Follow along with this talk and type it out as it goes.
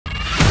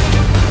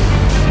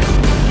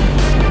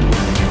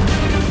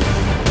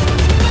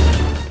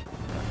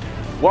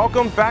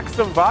Welcome back,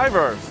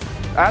 survivors.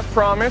 As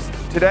promised,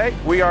 today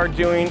we are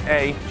doing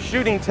a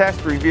shooting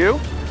test review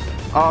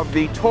of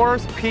the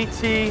Taurus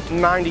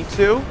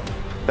PT92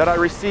 that I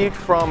received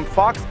from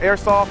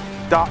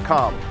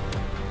foxairsoft.com.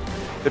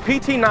 The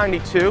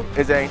PT92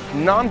 is a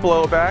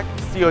non-blowback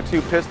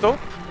CO2 pistol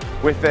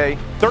with a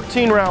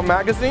 13-round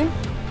magazine,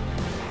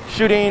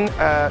 shooting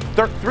at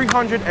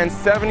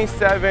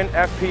 377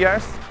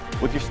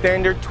 FPS with your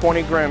standard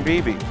 20-gram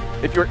BB.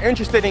 If you're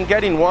interested in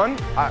getting one,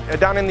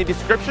 down in the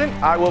description,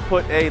 I will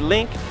put a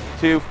link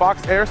to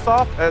Fox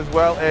Airsoft as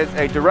well as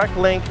a direct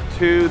link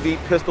to the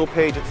pistol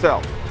page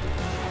itself.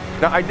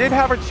 Now, I did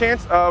have a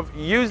chance of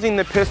using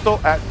the pistol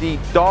at the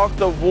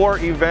Dogs of War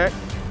event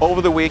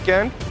over the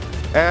weekend,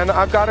 and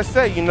I've got to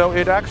say,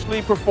 it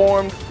actually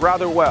performed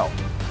rather well.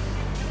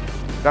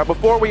 Now,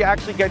 before we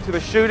actually get to the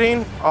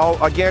shooting, I'll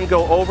again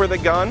go over the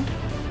gun.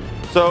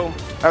 So,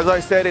 as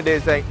I said, it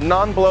is a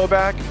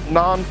non-blowback,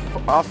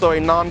 also a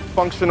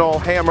non-functional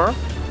hammer.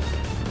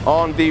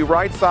 On the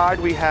right side,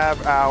 we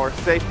have our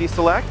safety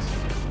select.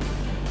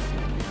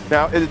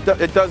 Now,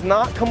 it does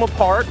not come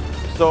apart,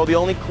 so the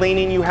only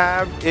cleaning you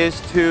have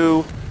is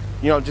to,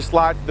 just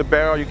slide the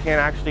barrel. You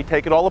can't actually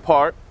take it all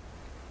apart.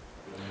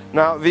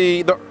 Now,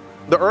 the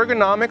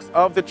ergonomics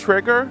of the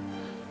trigger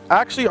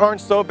actually aren't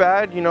so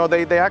bad.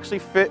 They actually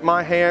fit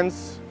my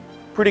hands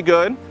pretty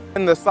good.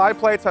 And the side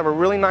plates have a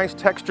really nice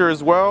texture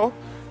as well.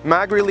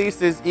 Mag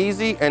release is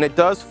easy and it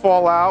does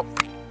fall out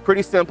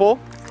pretty simple.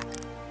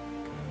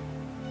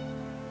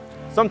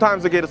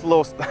 Sometimes it gets a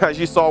little, as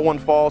you saw one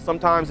fall,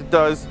 sometimes it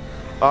does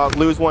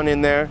lose one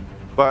in there,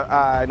 but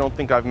I don't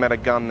think I've met a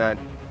gun that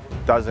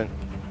doesn't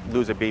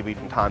lose a BB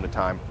from time to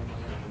time.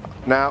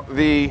 Now,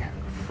 the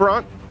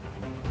front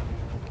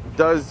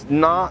does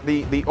not,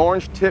 the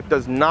orange tip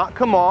does not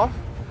come off.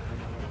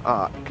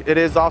 It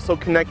is also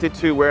connected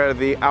to where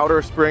the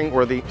outer spring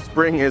or the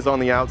spring is on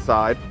the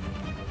outside.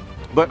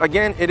 But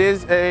again, it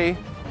is a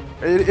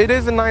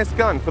nice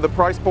gun for the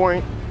price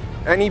point.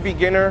 Any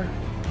beginner,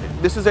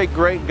 this is a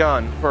great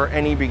gun for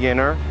any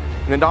beginner.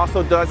 And it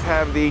also does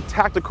have the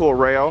tactical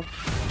rail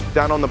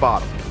down on the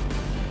bottom.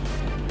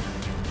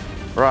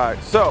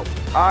 Right, so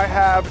I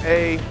have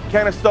a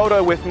can of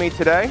soda with me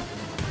today.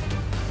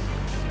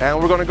 And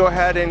we're gonna go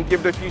ahead and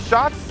give it a few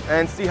shots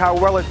and see how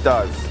well it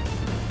does.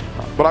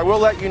 But I will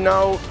let you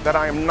know that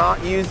I am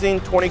not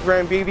using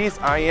 20-gram BBs.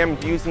 I am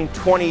using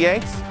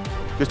 28s,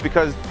 just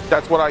because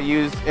that's what I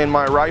use in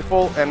my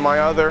rifle and my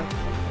other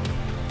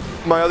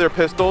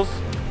pistols.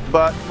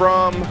 But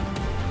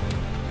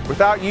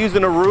without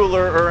using a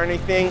ruler or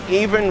anything,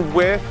 even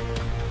with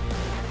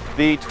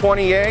the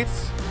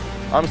 28s,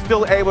 I'm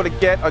still able to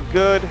get a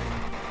good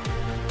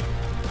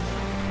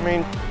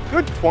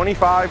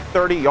 25,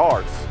 30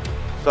 yards.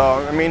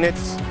 So,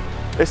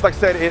 it's like I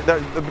said,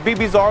 the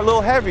BBs are a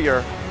little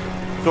heavier,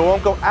 so it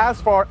won't go as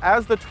far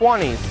as the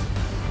 20s,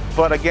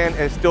 but again,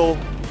 it still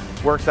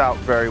works out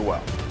very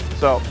well.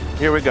 So,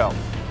 here we go.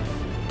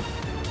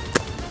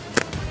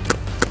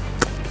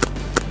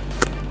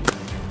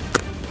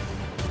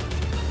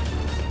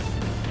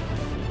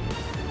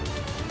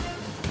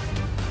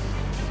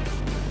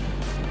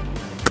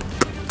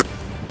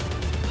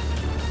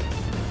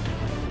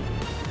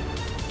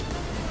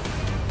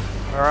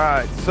 All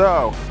right,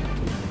 so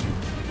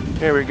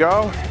here we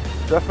go.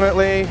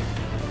 Definitely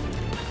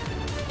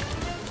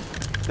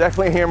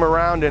hear them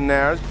around in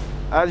there.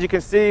 As you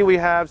can see, we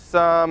have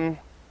some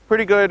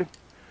pretty good,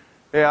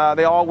 they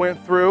all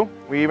went through.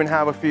 We even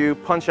have a few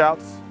punch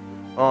outs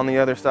on the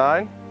other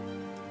side.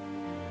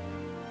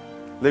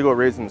 Legal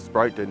reasons,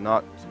 Sprite did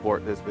not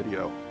support this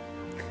video.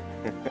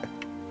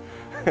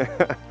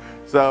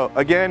 So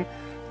again,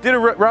 did a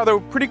rather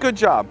pretty good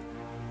job.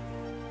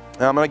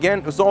 And again,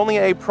 it was only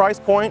a price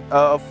point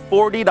of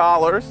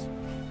 $40.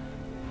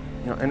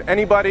 And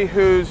anybody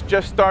who's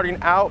just starting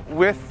out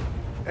with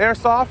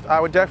airsoft, I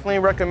would definitely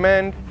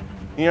recommend,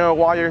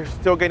 while you're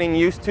still getting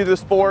used to the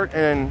sport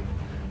and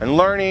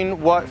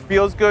learning what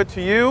feels good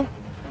to you,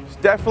 it's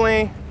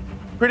definitely a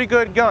pretty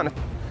good gun.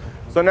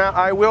 So now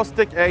I will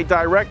stick a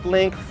direct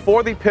link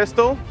for the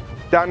pistol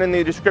down in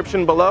the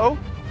description below.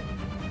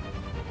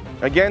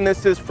 Again,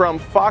 this is from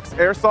Fox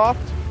Airsoft,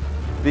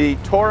 the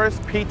Taurus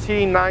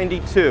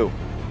PT92.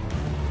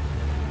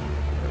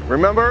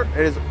 Remember,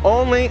 it is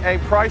only a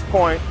price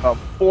point of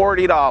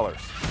 $40.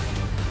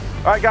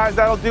 All right, guys,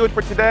 that'll do it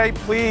for today.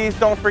 Please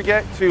don't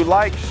forget to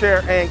like,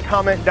 share, and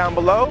comment down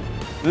below.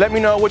 Let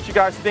me know what you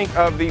guys think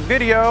of the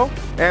video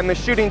and the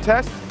shooting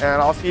test, and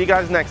I'll see you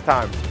guys next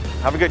time.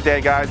 Have a good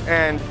day, guys,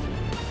 and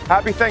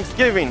happy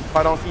Thanksgiving if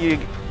I don't see you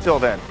till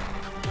then.